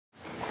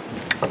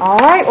All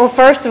right, well,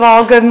 first of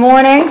all, good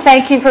morning.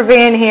 Thank you for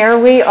being here.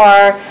 We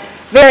are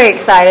very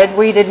excited.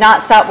 We did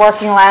not stop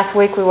working last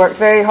week. We worked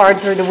very hard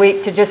through the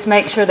week to just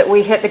make sure that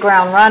we hit the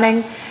ground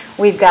running.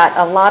 We've got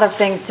a lot of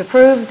things to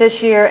prove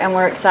this year, and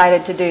we're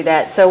excited to do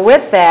that. So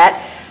with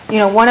that, you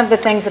know, one of the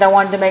things that I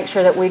wanted to make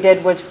sure that we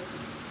did was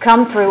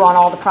come through on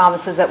all the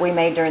promises that we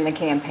made during the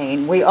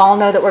campaign. We all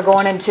know that we're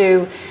going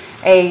into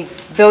a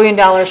 $1 billion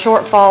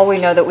shortfall. We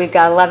know that we've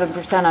got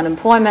 11%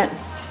 unemployment.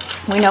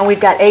 We know we've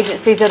got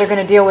agencies that are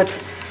going to deal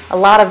with a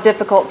lot of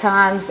difficult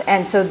times,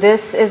 and so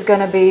this is going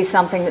to be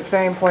something that's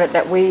very important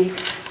that we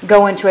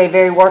go into a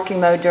very working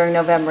mode during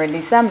November and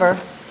December.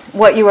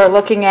 What you are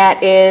looking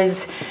at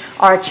is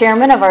our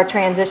chairman of our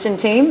transition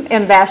team.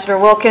 Ambassador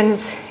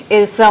Wilkins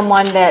is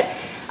someone that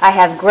I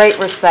have great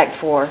respect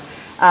for.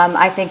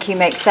 I think he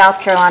makes South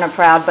Carolina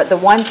proud, but the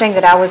one thing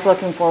that I was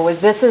looking for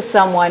was this is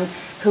someone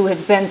who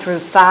has been through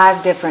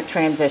 5 different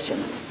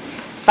transitions,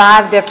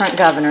 5 different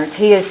governors.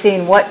 He has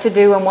seen what to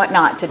do and what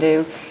not to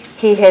do.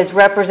 He has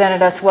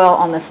represented us well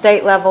on the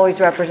state level. He's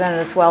represented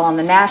us well on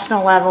the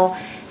national level.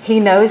 He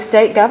knows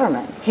state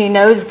government. He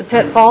knows the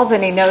pitfalls,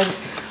 and he knows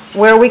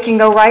where we can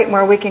go right and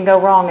where we can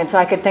go wrong. And so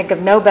I could think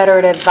of no better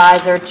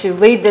advisor to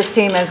lead this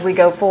team as we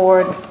go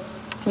forward.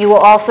 You will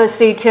also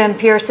see Tim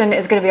Pearson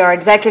is going to be our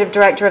executive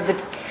director of the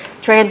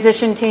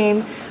transition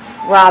team.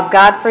 Rob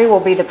Godfrey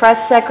will be the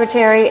press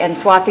secretary, and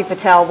Swati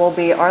Patel will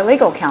be our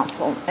legal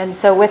counsel. And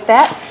so with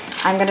that,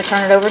 I'm going to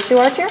turn it over to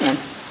our chairman.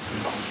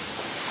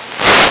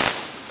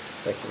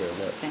 Thank you very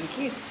much. Thank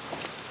you.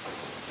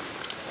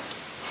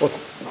 Well,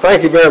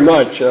 thank you very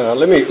much.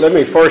 Let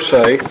me first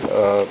say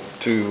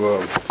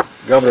to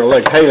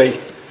Governor-elect Haley,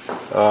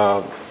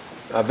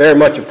 I very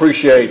much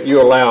appreciate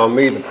you allowing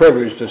me the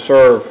privilege to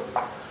serve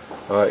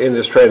in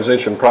this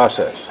transition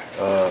process.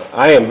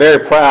 I am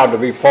very proud to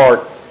be part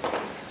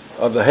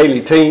of the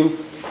Haley team.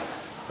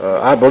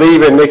 I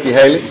believe in Nikki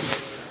Haley,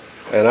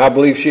 and I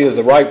believe she is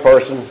the right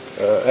person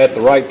at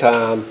the right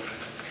time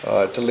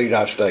to lead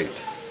our state.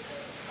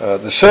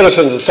 The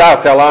citizens of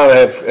South Carolina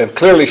have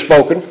clearly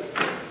spoken.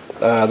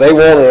 They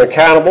want an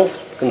accountable,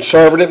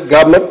 conservative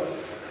government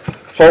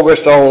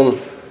focused on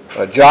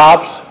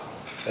jobs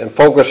and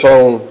focused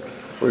on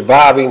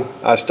reviving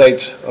our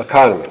state's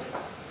economy.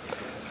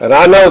 And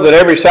I know that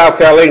every South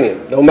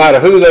Carolinian, no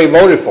matter who they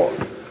voted for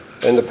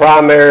in the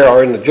primary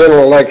or in the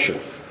general election,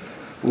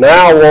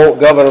 now want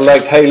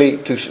Governor-elect Haley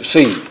to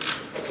succeed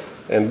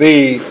and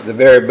be the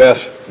very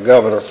best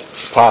governor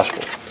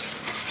possible.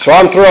 So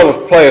I'm thrilled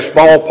to play a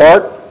small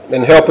part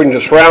in helping to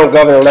surround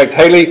Governor-elect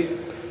Haley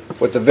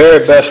with the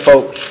very best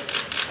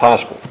folks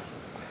possible.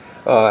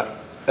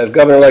 As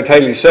Governor-elect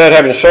Haley said,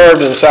 having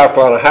served in the South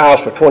Carolina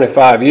House for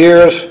 25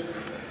 years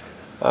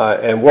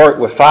and worked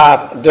with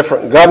 5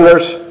 different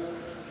governors,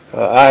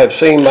 I have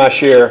seen my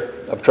share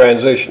of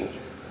transitions.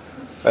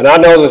 And I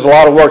know there's a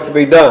lot of work to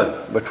be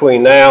done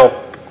between now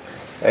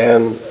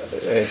and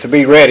to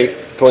be ready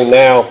between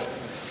now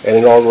and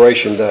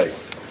Inauguration Day.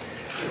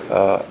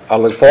 I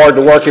look forward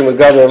to working with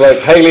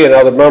Governor-elect Haley and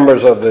other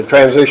members of the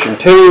transition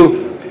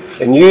team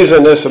and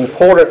using this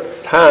important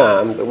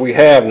time that we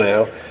have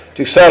now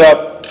to set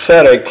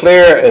a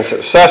clear and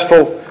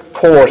successful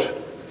course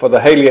for the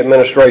Haley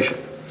administration.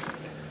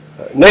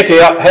 Nikki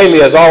Haley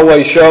has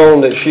always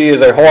shown that she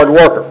is a hard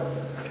worker,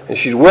 and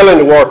she's willing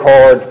to work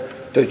hard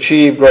to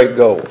achieve great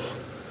goals.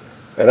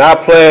 And I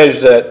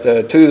pledge that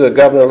to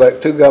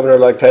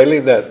Governor-elect Haley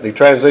that the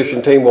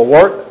transition team will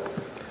work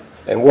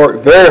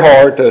very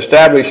hard to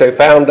establish a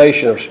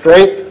foundation of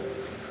strength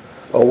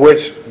on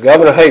which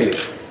Governor Haley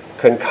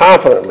can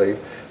confidently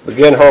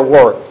begin her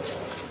work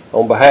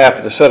on behalf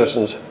of the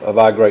citizens of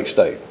our great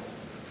state.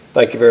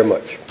 Thank you very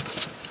much.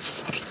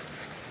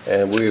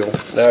 And we'll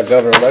now,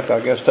 Governor-elect,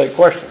 I guess, take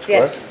questions.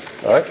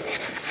 Yes. Right? All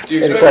right. Do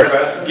you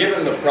expect,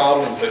 given the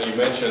problems that you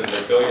mentioned, the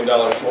 $1 billion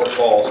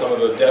shortfall, some of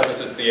the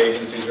deficits the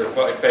agencies are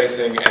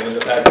facing, and then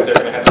the fact that they're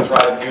going to have to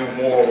try to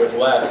do more with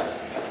less,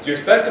 do you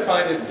expect to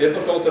find it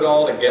difficult at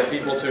all to get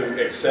people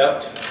to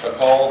accept a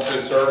call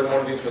to serve in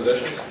one of these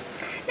positions?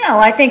 No,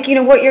 I think, you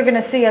know, what you're going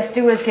to see us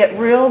do is get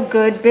real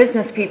good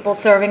business people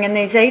serving in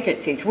these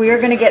agencies. We are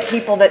going to get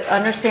people that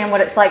understand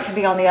what it's like to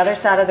be on the other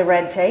side of the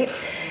red tape,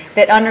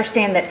 that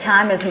understand that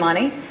time is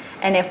money,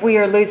 and if we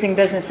are losing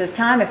businesses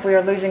time, if we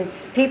are losing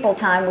people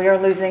time, we are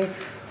losing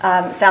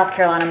South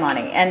Carolina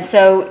money. And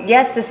so,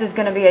 yes, this is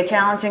going to be a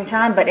challenging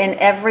time, but in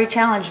every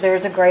challenge there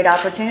is a great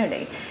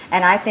opportunity.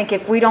 And I think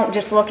if we don't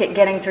just look at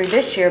getting through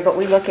this year, but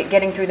we look at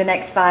getting through the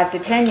next 5 to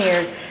 10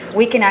 years,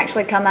 we can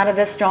actually come out of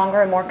this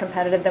stronger and more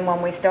competitive than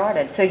when we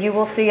started. So you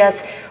will see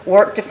us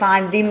work to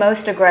find the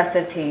most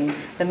aggressive team,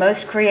 the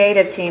most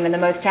creative team, and the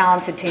most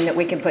talented team that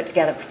we can put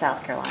together for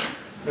South Carolina.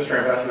 Mr.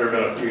 Ambassador,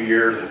 there have been a few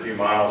years, a few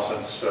miles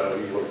since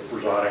you were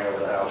presiding over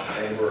the House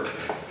chamber.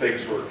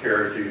 Pigs were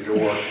carried to your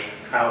door.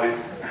 How do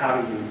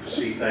you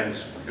see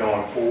things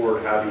going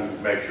forward? How do you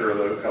make sure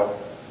that it help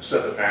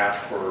set the path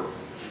for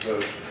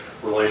those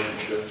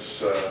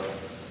relationships?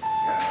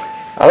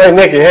 I think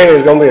Nikki Haley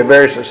is going to be a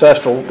very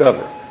successful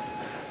governor.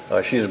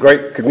 She's a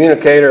great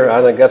communicator.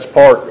 I think that's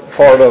part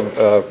of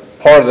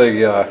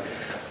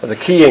the the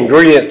key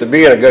ingredient to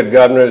being a good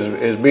governor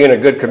is being a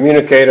good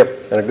communicator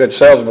and a good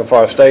salesman for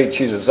our state.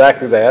 She's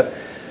exactly that.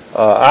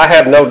 I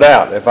have no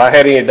doubt. If I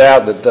had any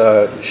doubt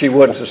that she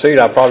wouldn't succeed,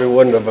 I probably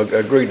wouldn't have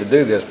agreed to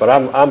do this. But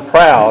I'm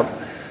proud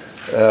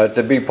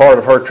to be part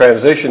of her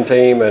transition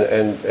team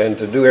and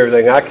to do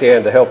everything I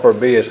can to help her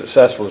be as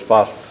successful as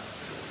possible.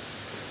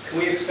 Can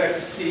we expect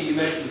to see, you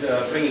mentioned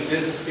bringing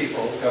business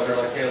people,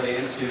 Governor-elect Haley,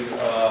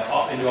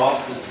 into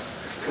offices.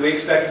 Can we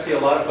expect to see a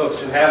lot of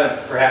folks who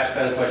haven't perhaps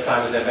spent as much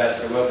time as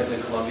Ambassador Wilkins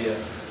in Columbia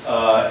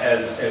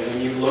as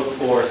when you look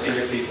for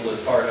senior people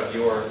as part of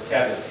your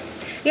cabinet team?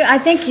 Yeah, I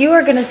think you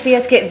are going to see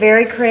us get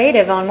very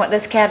creative on what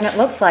this cabinet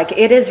looks like.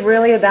 It is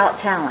really about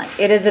talent.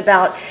 It is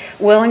about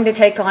willing to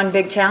take on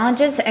big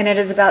challenges, and it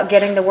is about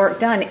getting the work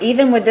done.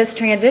 Even with this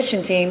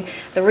transition team,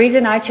 the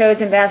reason I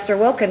chose Ambassador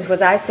Wilkins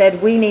was I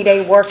said we need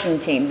a working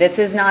team. This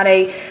is not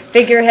a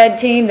figurehead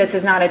team. This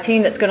is not a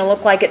team that's going to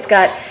look like it's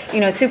got,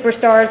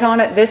 superstars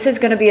on it. This is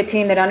going to be a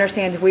team that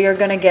understands we are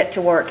going to get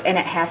to work, and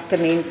it has to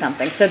mean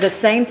something. So the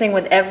same thing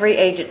with every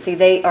agency.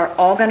 They are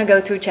all going to go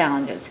through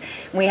challenges.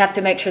 We have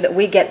to make sure that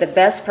we get the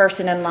best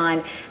person in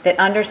line that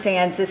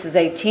understands this is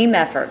a team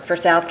effort for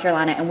South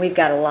Carolina, and we've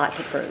got a lot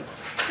to prove.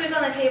 Who's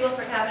on the table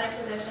for cabinet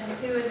positions?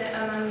 Who is it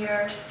among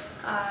your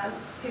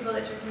people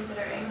that you're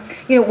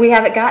considering? We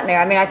haven't gotten there.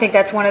 I mean, I think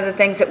that's one of the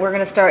things that we're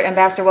going to start,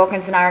 Ambassador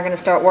Wilkins and I are going to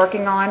start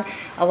working on,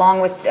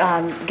 along with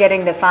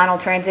getting the final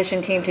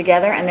transition team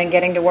together and then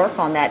getting to work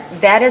on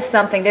that. That is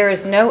something, there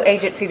is no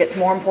agency that's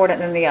more important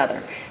than the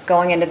other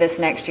going into this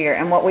next year.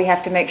 And what we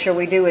have to make sure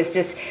we do is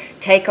just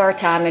take our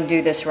time and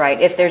do this right.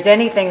 If there's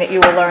anything that you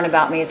will learn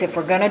about me is if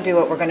we're going to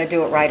do it, we're going to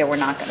do it right, or we're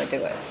not going to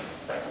do it.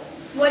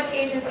 Which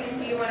agencies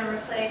do you want to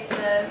replace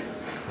the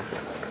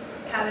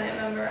cabinet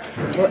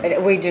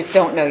member? We just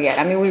don't know yet.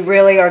 I mean, we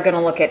really are going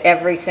to look at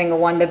every single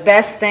one. The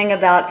best thing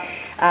about,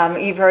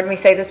 you've heard me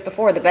say this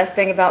before, the best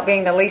thing about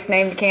being the least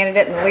named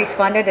candidate and the least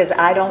funded is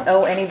I don't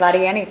owe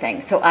anybody anything.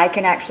 So I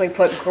can actually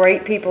put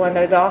great people in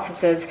those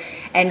offices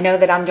and know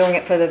that I'm doing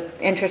it for the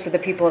interest of the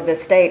people of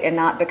this state and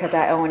not because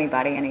I owe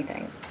anybody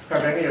anything.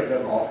 Have any of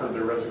them offered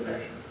their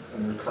resignation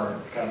in their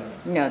current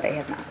cabinet? No, they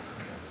have not.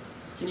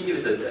 Can you give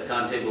us a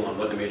timetable on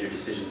what the major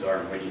decisions are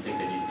and when you think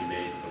they need to be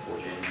made before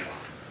January?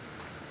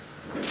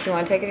 Do you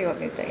want to take it or do you want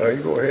me to take it? Oh,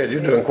 you go ahead.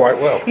 You're doing quite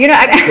well.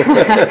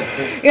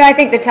 I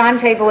think the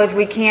timetable is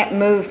we can't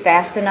move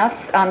fast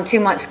enough. 2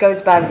 months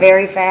goes by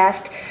very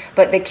fast,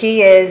 but the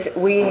key is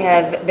we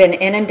have been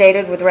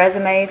inundated with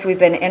resumes. We've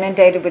been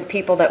inundated with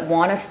people that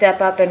want to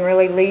step up and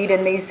really lead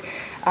in these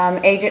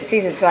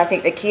agencies, and so I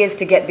think the key is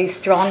to get the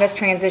strongest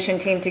transition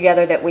team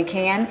together that we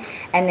can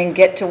and then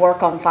get to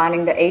work on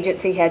finding the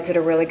agency heads that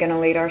are really going to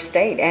lead our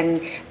state.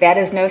 And that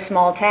is no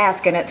small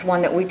task, and it's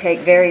one that we take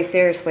very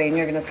seriously, and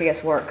you're going to see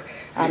us work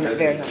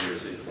very hard.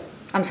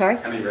 I'm sorry?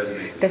 How many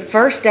resumes? The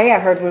first day I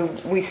heard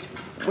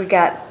we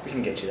got... We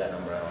can get you that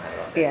number. I don't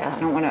have it. Yeah, I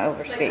don't want to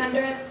overspeak. Like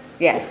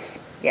hundreds?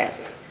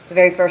 Yes. The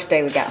very first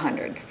day we got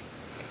hundreds.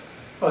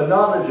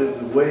 Knowledge of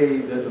the way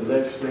that the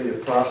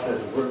legislative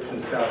process works in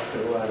South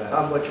Carolina,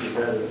 how much is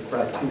that a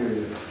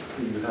criteria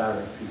for you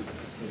hiring people?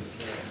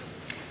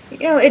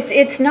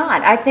 It's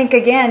not. I think,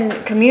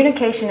 again,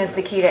 communication is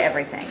the key to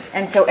everything.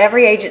 And so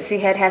every agency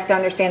head has to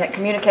understand that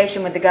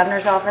communication with the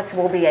governor's office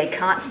will be a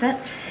constant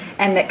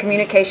and that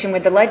communication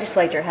with the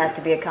legislature has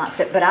to be a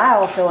constant. But I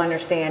also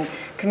understand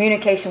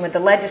communication with the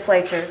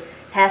legislature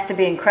has to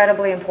be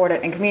incredibly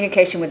important, and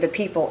communication with the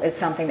people is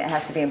something that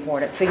has to be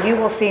important. So you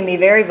will see me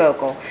very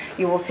vocal,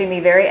 you will see me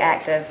very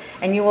active,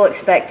 and you will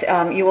expect,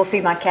 you will see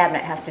my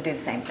cabinet has to do the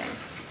same thing.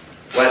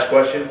 Last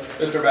question.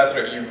 Mr.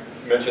 Ambassador, you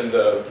mentioned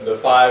the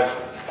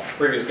 5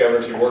 previous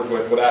governors you worked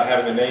with without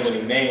having to name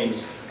any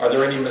names. Are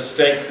there any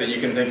mistakes that you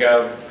can think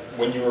of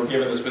when you were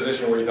given this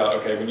position where you thought,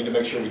 okay, we need to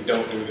make sure we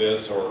don't do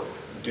this or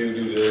do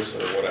this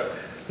or whatever?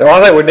 No, I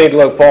think we need to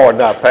look forward,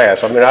 not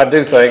past. I mean, I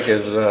do think,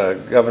 as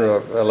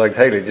Governor-elect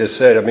Haley just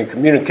said, I mean,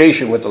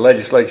 communication with the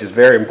legislature is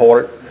very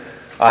important.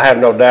 I have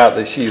no doubt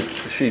that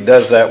she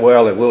does that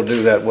well and will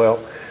do that well.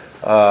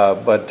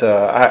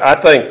 I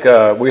think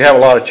we have a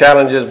lot of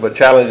challenges, but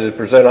challenges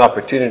present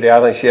opportunity.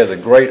 I think she has a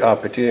great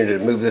opportunity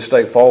to move this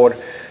state forward,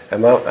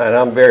 and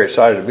I'm very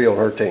excited to be on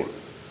her team.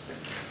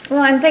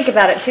 Well, and think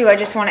about it, too. I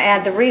just want to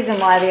add the reason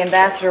why the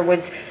ambassador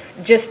was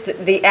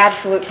just the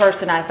absolute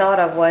person I thought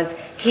of was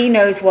he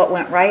knows what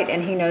went right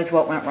and he knows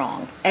what went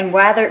wrong. And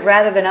rather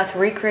than us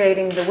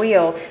recreating the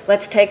wheel,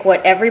 let's take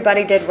what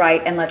everybody did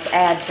right and let's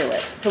add to it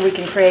so we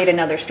can create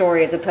another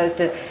story as opposed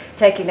to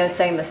taking those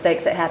same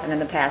mistakes that happened in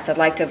the past. I'd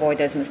like to avoid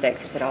those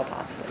mistakes if at all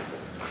possible.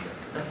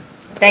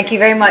 Thank you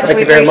very much.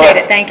 We appreciate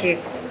it. Thank you.